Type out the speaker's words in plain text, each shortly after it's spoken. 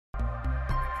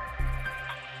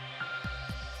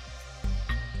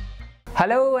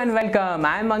Hello and welcome,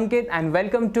 I am Ankit and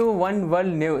welcome to one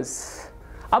world news.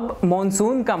 अब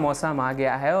monsoon का मौसम आ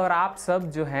गया है और आप सब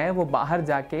जो हैं वो बाहर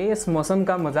जाके इस मौसम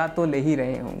का मज़ा तो ले ही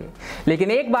रहे होंगे,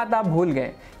 लेकिन एक बात आप भूल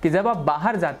गए कि जब आप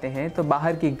बाहर जाते हैं तो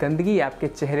बाहर की गंदगी आपके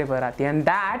चेहरे पर आती है and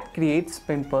that creates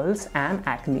pimples and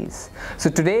acnes. So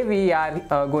today we are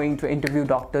going to interview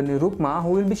doctor Nirupama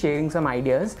who will be sharing some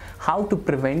ideas how to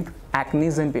prevent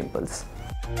acnes and pimples.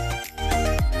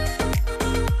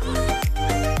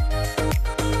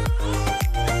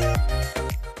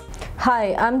 Hi,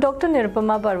 I'm Dr.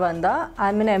 Nirupama Parwanda.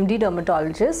 I'm an MD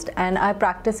dermatologist and I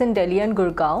practice in Delhi and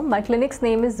Gurgaon. My clinic's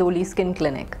name is Zolie Skin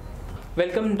Clinic.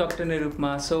 Welcome, Dr.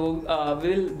 Nirupama. So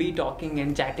we'll be talking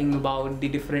and chatting about the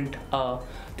different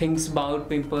things about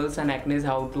pimples and acne,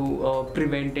 how to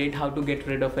prevent it, how to get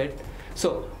rid of it.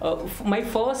 So my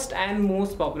first and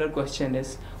most popular question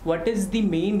is, what is the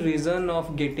main reason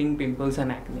of getting pimples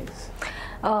and acne?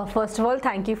 First of all,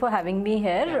 thank you for having me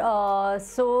here.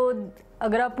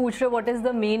 अगर आप पूछ रहे हो what is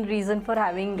the main reason for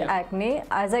having acne,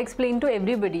 as I explained to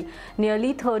everybody,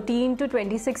 nearly 13 to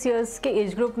 26 years के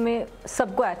age group में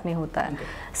सबको acne होता है.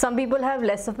 Some people have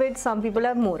less of it, some people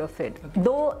have more of it.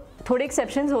 दो थोड़े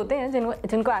exceptions होते हैं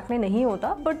जिनको acne नहीं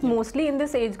होता, but mostly in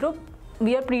this age group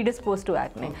we are predisposed to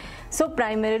acne. So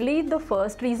primarily the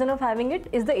first reason of having it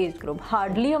is the age group.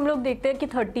 Hardly हम लोग देखते हैं कि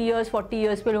 30 years, 40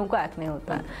 years पे लोगों को acne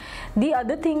होता है. The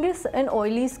other thing is an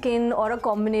oily skin or a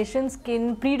combination skin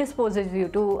predisposes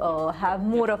you to have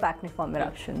more of acneiform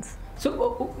eruptions. So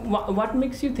what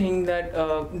makes you think that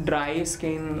dry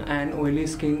skin and oily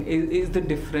skin is the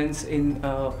difference in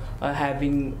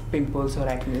having pimples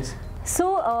or acne? So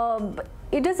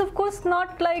it is of course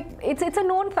not like it's a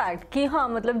known fact कि हाँ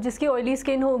मतलब जिसकी oily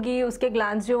skin होगी उसके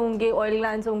glands जो होंगे oil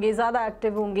glands होंगे ज़्यादा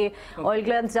एक्टिव होंगे, ऑयल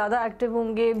ग्लैंड्स ज़्यादा एक्टिव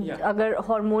होंगे, अगर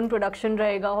हार्मोन प्रोडक्शन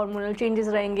रहेगा, हार्मोनल चेंजेस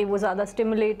रहेंगे, वो ज़्यादा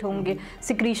स्टिमुलेट होंगे,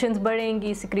 सिक्रीशंस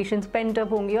बढ़ेंगी, सिक्रीशंस पेंट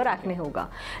अप होंगी और एक्ने होगा.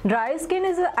 Dry skin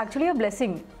is actually a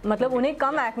blessing, मतलब उन्हें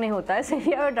कम एक्ने होता है, so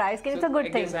dry skin it's a good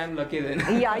thing.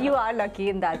 या you are lucky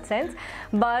in that sense,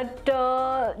 but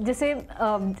जैसे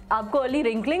आपको अर्ली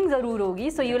रिंकलिंग ज़रूर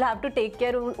होगी, so you will have to take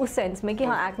उस सेंस में कि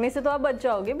हाँ एक्ने से तो आप बच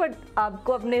जाओगे, बट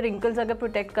आपको अपने रिंकल्स अगर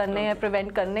प्रोटेक्ट करने हैं,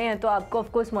 प्रिवेंट करने हैं, तो आपको ऑफ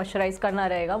कोर्स मॉइस्चराइज करना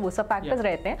रहेगा, वो सब फैक्टर्स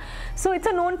रहते हैं. So it's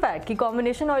a known fact कि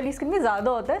कॉम्बिनेशन ऑयली स्किन में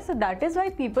ज़्यादा होता है. So that is why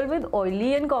people with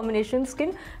oily and combination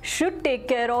skin should take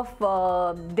care of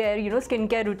their skin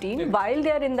care routine while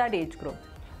they are in that age group.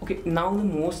 Okay, now the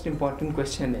most important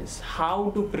question is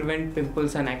how to prevent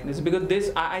pimples and acne, because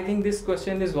I think this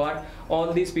question is what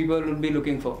all these people would be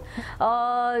looking for.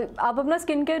 आप अपना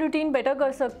skin care routine better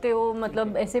कर सकते हो,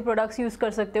 मतलब ऐसे products use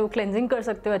कर सकते हो, क्लेंजिंग कर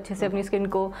सकते हो अच्छे से अपनी स्किन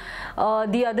को.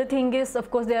 The other thing is of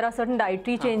course there are certain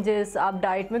dietary changes. आप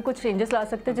डाइट में कुछ चेंजेस ला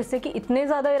सकते हो जिससे कि इतने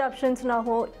ज़्यादा इरप्शंस ना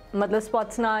हो, मतलब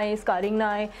स्पॉट्स ना आए, स्कारिंग ना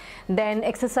आए. Then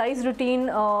exercise routine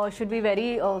should be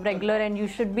very regular and you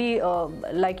should be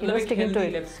like sticking to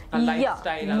it. The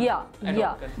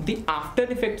after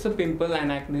effects of pimple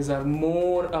and acne are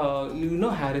more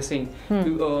harassing.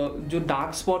 जो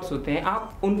डार्क स्पॉट्स होते हैं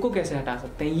आप उनको कैसे हटा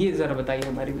सकते हैं, ये जरा बताइए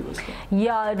हमारी व्यूअर्स को.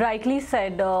 या rightly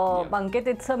said Ankit,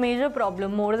 it's a major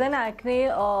problem more than acne.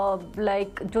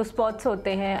 Like जो स्पॉट्स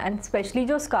होते हैं एंड स्पेशली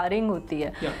जो स्कारिंग होती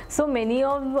है, so many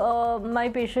of my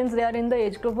patients they are in the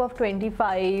age group of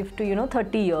 25 to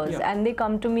 30 years and they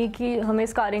come to me कि हमें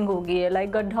scarring हो गई है,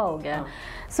 लाइक गड्ढा हो गया.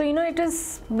 So it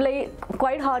is like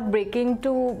quite heartbreaking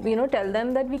to tell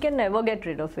them that we can never get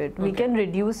rid of it. We can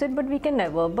reduce it, but we can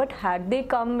never. But had they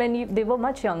come when they were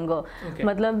much younger,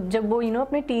 मतलब जब वो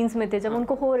अपने teens में थे, जब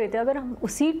उनको हो रहे थे, अगर हम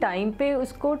उसी टाइम पे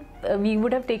उसको we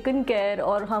would have taken care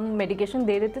और हम medication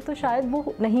दे देते तो शायद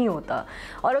वो नहीं होता.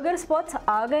 और अगर spots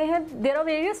आ गए हैं, there are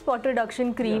various spot reduction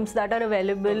creams that are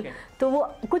available. तो वो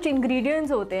कुछ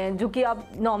ingredients होते हैं जो कि आप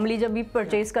normally जब भी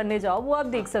purchase करने जाओ वो आप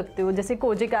देख सकते हो, जैसे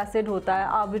कोजिक एसिड होता है,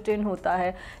 आर्बिट्रिन होता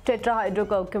है,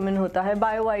 टेट्राहाइड्रोकर्क्यूमिन होता है,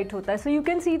 बायोवाइट होता है. So you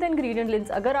can see the ingredient list.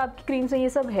 अगर आपकी क्रीम्स में ये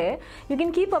सब है, you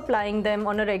can keep applying them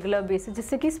on a regular basis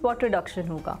जिससे कि स्पॉट रिडक्शन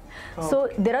होगा. So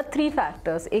there are 3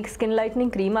 factors. एक स्किन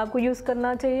लाइटनिंग क्रीम आपको यूज़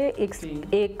करना चाहिए,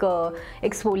 एक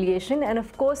exfoliation end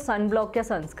of course sun block या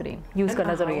सनस्क्रीन यूज़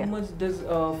करना जरूरी है. How much does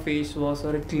face wash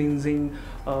और क्लींजिंग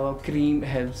क्रीम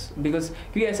हेल्प्स, बिकॉज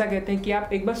क्योंकि ऐसा कहते हैं कि आप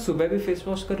एक बार सुबह भी फेस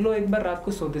वॉश कर लो, एक बार रात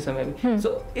को सोते समय भी.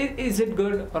 सो इज इट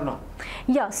गुड और नॉट?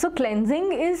 या सो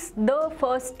cleansing is the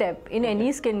first step in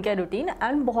any skin care routine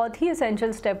and बहुत ही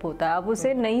एसेंशियल स्टेप होता है. आप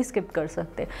उसे नहीं स्किप कर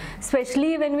सकते,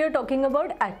 specially when we are talking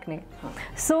about acne.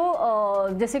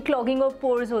 सो जैसे क्लॉगिंग ऑफ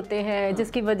पोर्स होते हैं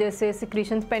जिसकी वजह से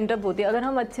सिक्रीशंस पेंट अप होती है. अगर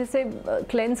हम अच्छे से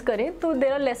क्लेंस करें तो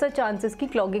देयर आर लेसर चांसेस की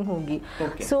क्लॉगिंग होगी.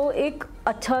 सो एक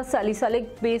अच्छा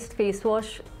salicylic based face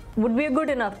wash would be a good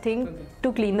enough thing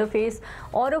to clean the face,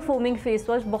 or a foaming face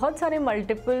wash. बहुत सारे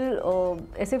multiple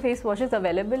ऐसे face washes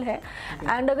available है.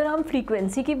 And अगर हम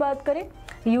frequency की बात करें,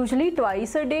 usually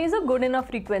twice a day is a good enough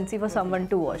frequency for someone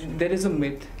to wash. There is a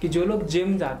myth कि जो लोग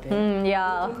जिम जाते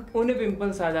हैं उन्हें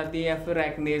पिंपल्स आ जाती है या फिर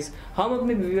एक्नेस. हम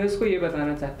अपने व्यूअर्स को ये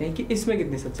बताना चाहते हैं कि इसमें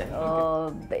कितनी सच्चाई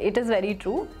है. It is very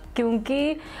true.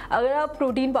 क्योंकि अगर आप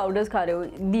प्रोटीन पाउडर्स खा रहे हो,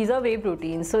 these are way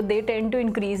protein, so they tend to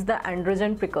increase the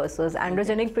androgen precursors.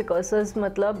 Androgenic precursors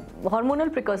मतलब हार्मोनल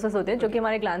प्रिकर्सर्स होते हैं जो कि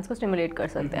हमारे ग्लैंड्स को स्टिमुलेट कर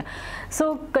सकते हैं.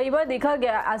 सो कई बार देखा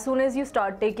गया, as soon as you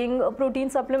start taking protein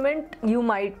supplement you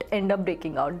might and up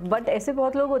breaking out. But ऐसे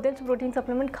बहुत लोग होते हैं जो प्रोटीन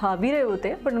सप्लीमेंट खा भी रहे होते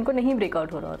हैं बट उनको नहीं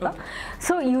ब्रेकआउट हो रहा होता.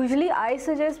 So usually I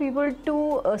suggest people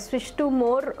to switch to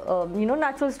more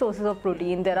natural sources of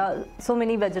protein. There are so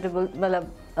many vegetable,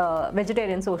 मतलब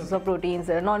vegetarian sources of proteins,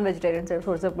 there are non-vegetarian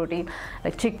sources of protein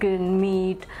like chicken,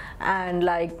 meat, and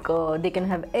like they can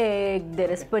have egg,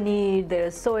 there is paneer,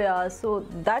 there is soya, so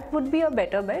that would be a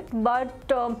better bet.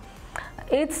 But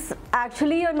it's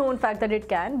actually a known fact that it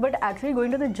can, but actually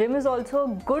going to the gym is also a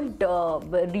good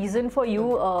reason for you,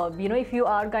 if you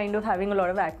are kind of having a lot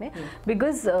of acne,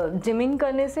 because gymming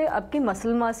करने से आपकी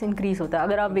muscle mass increase होता है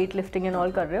अगर आप weight lifting and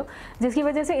all कर रहे हो, जिसकी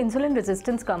वजह से insulin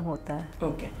resistance कम होता है,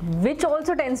 which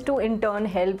also tends to in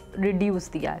turn help reduce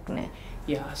the acne.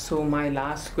 Yeah, so my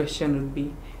last question would be,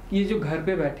 ये जो घर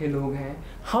पे बैठे लोग हैं,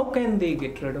 how can they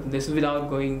get rid of this without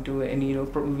going to any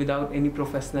without any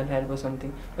professional help or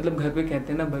something? मतलब घर पे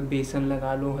कहते हैं ना बेसन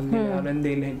लगा लो, हल्दी लगा लो and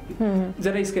they'll help you.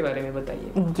 जरा इसके बारे में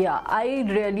बताइए. Yeah, I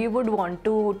really would want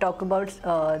to talk about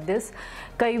this.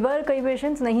 कई बार कई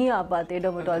पेशेंट्स नहीं आ पाते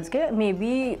डर्मेटोलॉजिस्ट के, मे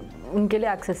बी उनके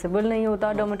लिए एक्सेसिबल नहीं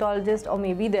होता डर्मेटोलॉजिस्ट, और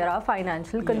may be there are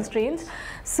financial constraints.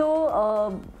 So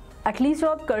at least जो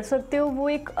आप कर सकते हो वो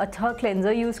एक अच्छा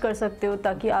क्लेंजर यूज़ कर सकते हो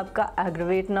ताकि आपका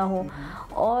एग्रेवेट ना हो.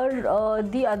 और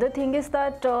the other thing is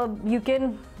that you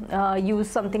can use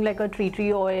something like a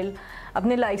tree oil.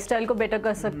 अपने लाइफस्टाइल को बेटर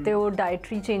कर सकते हो,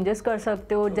 डाइटरी चेंजेस कर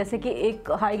सकते हो, जैसे कि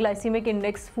एक हाई ग्लाइसीमिक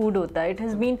इंडेक्स फूड होता है, it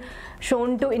has been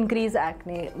shown to increase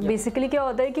acne. Basically क्या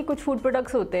होता है कि कुछ फूड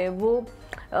प्रोडक्ट्स होते हैं वो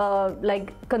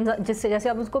जिससे जैसे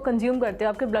आप उसको कंज्यूम करते हो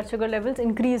आपके ब्लड शुगर लेवल्स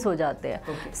इंक्रीज हो जाते हैं.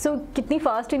 सो कितनी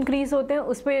फास्ट इंक्रीज होते हैं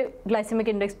उस पर ग्लाइसेमिक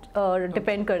इंडेक्स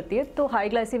डिपेंड करती है. तो हाई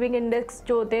ग्लाइसेमिक इंडेक्स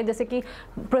जो होते हैं जैसे कि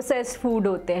प्रोसेस्ड फूड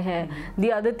होते हैं, the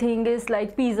other thing is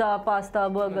like pizza, pasta,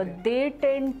 burger, they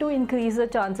tend to increase the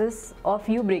chances of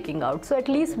you breaking out. So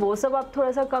at least वो सब आप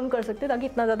थोड़ा सा कम कर सकते हो ताकि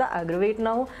इतना ज़्यादा एग्रेवेट ना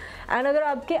हो. एंड अगर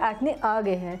आपके एक्ने आ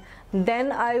गए हैं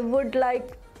then I would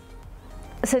like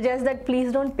suggest that please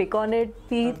don't pick on it,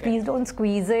 please don't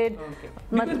squeeze it.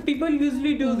 Because people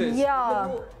usually do this.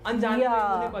 Yeah. अनजाने में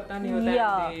उन्हें पता नहीं होता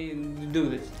है, they do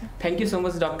this. Thank you so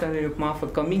much Dr. Nirupama for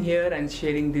coming here and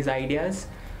sharing these ideas.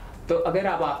 तो अगर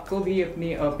अब आपको भी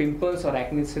अपनी पिंपल्स और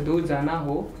एक्ने से दूर जाना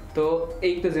हो तो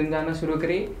एक तो जिम जाना शुरू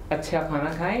करें, अच्छा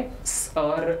खाना खाएं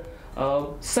और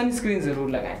sunscreen ज़रूर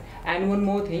लगाएं. And one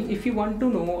more thing, if you want to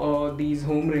know these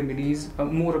home remedies,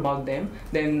 more about them,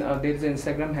 then there is an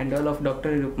Instagram handle of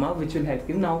Dr. Nirupama which will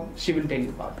help you. Now she will tell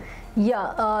you about it.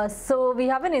 Yeah, so we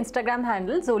have an Instagram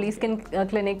handle, Zolie Skin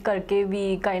Clinic करके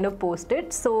we kind of post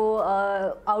it. So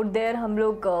out there हम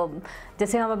लोग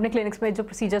जैसे हम अपने clinics में जो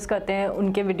procedures करते हैं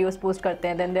उनके videos post करते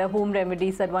हैं. Then there are home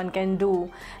remedies that one can do.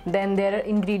 Then there are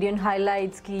ingredient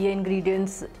highlights कि ये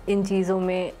ingredients इन चीज़ों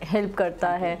में help करता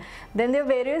है. Then there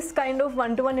are various kind of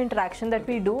one-to-one interaction that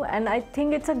we do, and I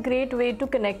think it's a great way to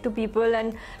connect to people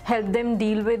and help them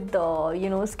deal with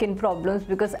skin problems,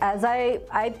 because as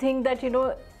I think that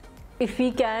if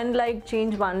we can like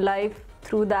change one life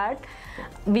through that,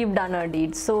 we've done our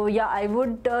deed. So yeah, I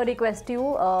would request you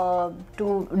to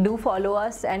do follow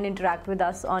us and interact with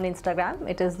us on Instagram.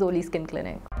 It is Zolie Skin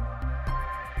Clinic.